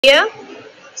here.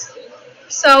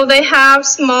 So they have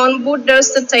small Buddha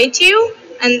statue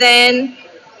and then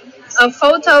a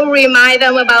photo remind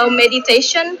them about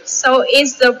meditation. So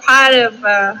it's the part of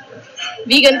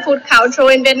vegan food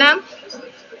culture in Vietnam.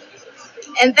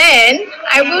 And then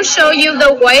I will show you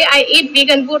the way I eat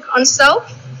vegan food also.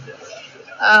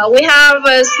 We have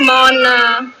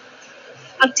small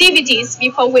activities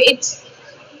before we eat.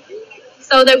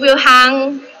 So they will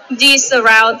hang these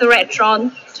around the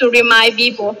restaurant to remind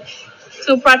people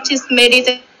to practice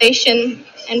meditation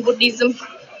and Buddhism.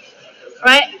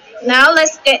 Right, now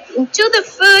let's get into the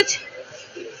food.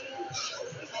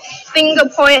 Finger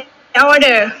point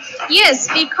order. Yes,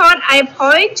 because I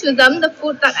point to them the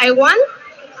food that I want.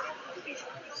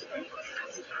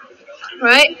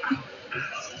 Right.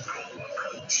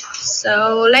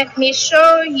 So let me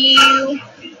show you.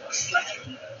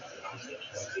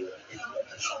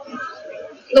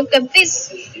 Look at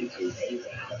this.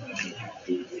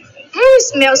 It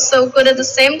smells so good at the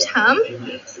same time.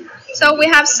 So we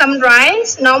have some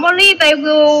rice. Normally they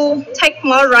will take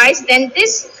more rice than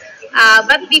this.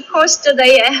 But because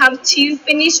today I have to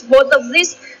finish both of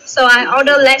this, so I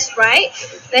order less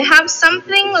rice. They have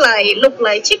something like look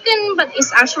like chicken, but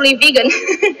it's actually vegan.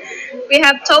 We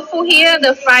have tofu here,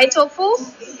 the fried tofu.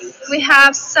 We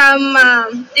have some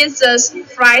this is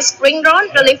fried spring roll,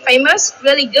 really famous,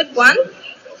 really good one.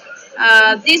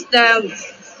 This the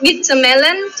bitter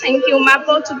melon. Thank you,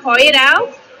 Maple, to point it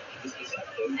out.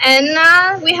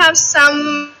 And we have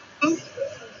some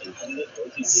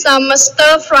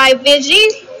stir-fried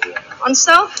veggie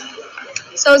also.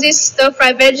 So this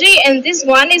stir-fried veggie, and this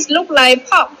one is look like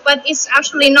pork, but it's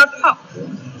actually not pork.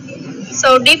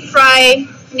 So deep fry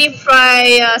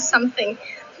something.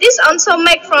 This also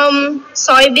made from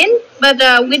soybean, but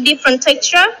with different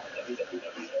texture.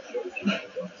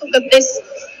 Look at this.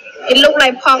 It looks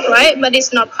like pork, right? But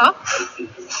it's not pork.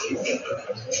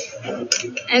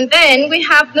 And then we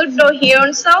have noodle here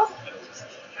also.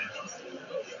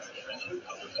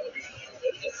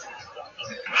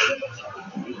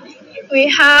 We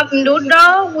have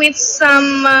noodle with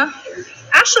some,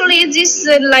 actually this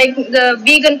is like the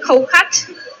vegan cold cut.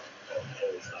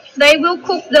 They will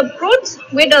cook the fruit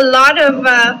with a lot of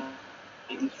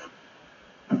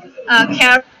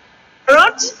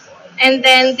carrot. And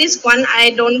then this one, I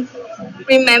don't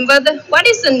remember what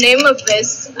is the name of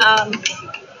this.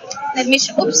 Let me,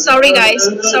 oops, sorry guys,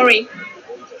 sorry.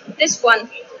 This one,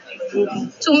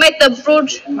 to make the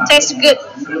fruit taste good.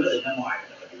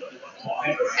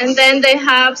 And then they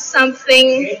have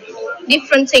something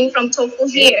different thing from tofu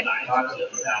here.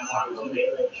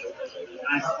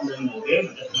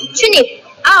 Turnip.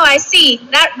 Oh, I see.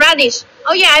 That radish.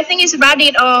 Oh yeah, I think it's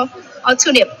radish or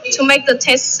turnip to make the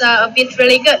taste a bit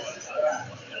really good.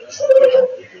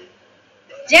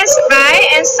 Just right.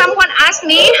 And someone asked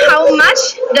me how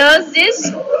much does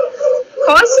this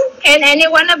cost? Can any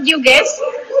one of you guess?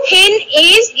 Hint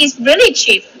is it's really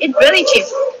cheap. It's really cheap.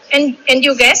 And can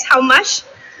you guess how much?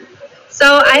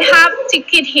 So I have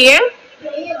ticket here.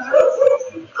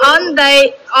 On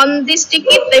this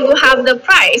ticket they will have the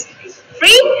price.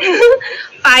 Free?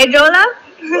 $5?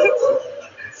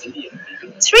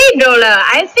 $3.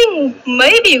 I think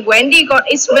maybe Wendy got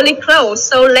it's really close.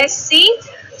 So let's see.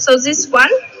 So this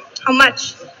one, how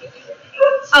much?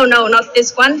 Oh no, not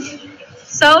this one.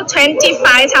 So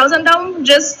 25,000 dong,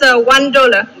 just $1,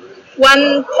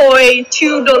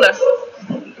 $1.2.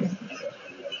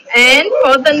 And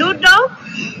for the noodle,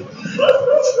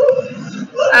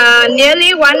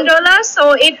 nearly $1.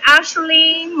 So it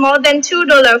actually more than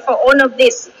 $2 for all of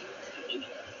this.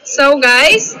 So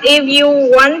guys, if you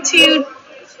want to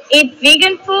eat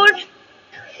vegan food,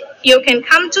 you can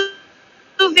come to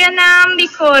Vietnam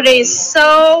because it's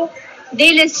so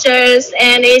delicious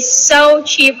and it's so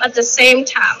cheap at the same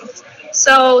time.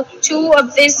 So two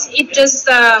of this, it just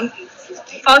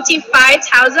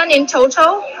 45,000 in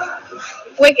total,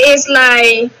 which is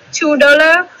like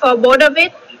 $2 for both of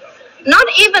it. Not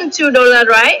even $2,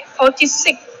 right?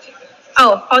 46.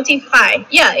 Oh, 45.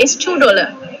 Yeah, it's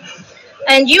 $2.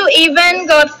 And you even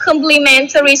got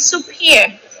complimentary soup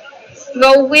here.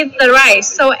 Go with the rice.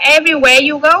 So everywhere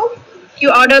you go, you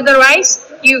order the rice,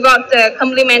 you got the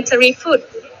complimentary food.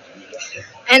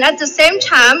 And at the same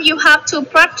time, you have to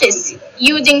practice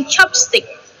using chopstick.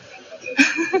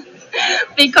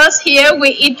 Because here we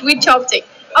eat with chopstick.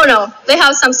 Oh no, they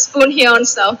have some spoon here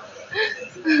also.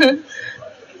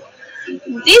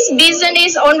 This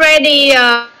business already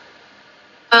have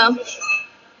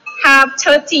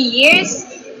 30 years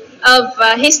of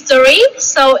history.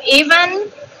 So even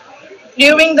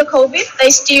during the COVID, they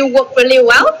still work really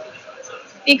well.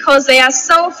 because they are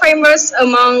so famous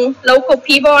among local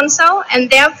people also, and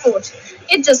their food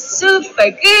is just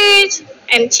super good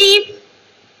and cheap.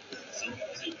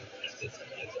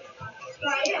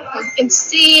 You can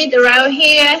see it around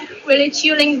here, really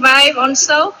chilling vibe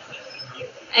also.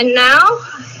 And now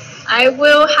I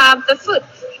will have the food.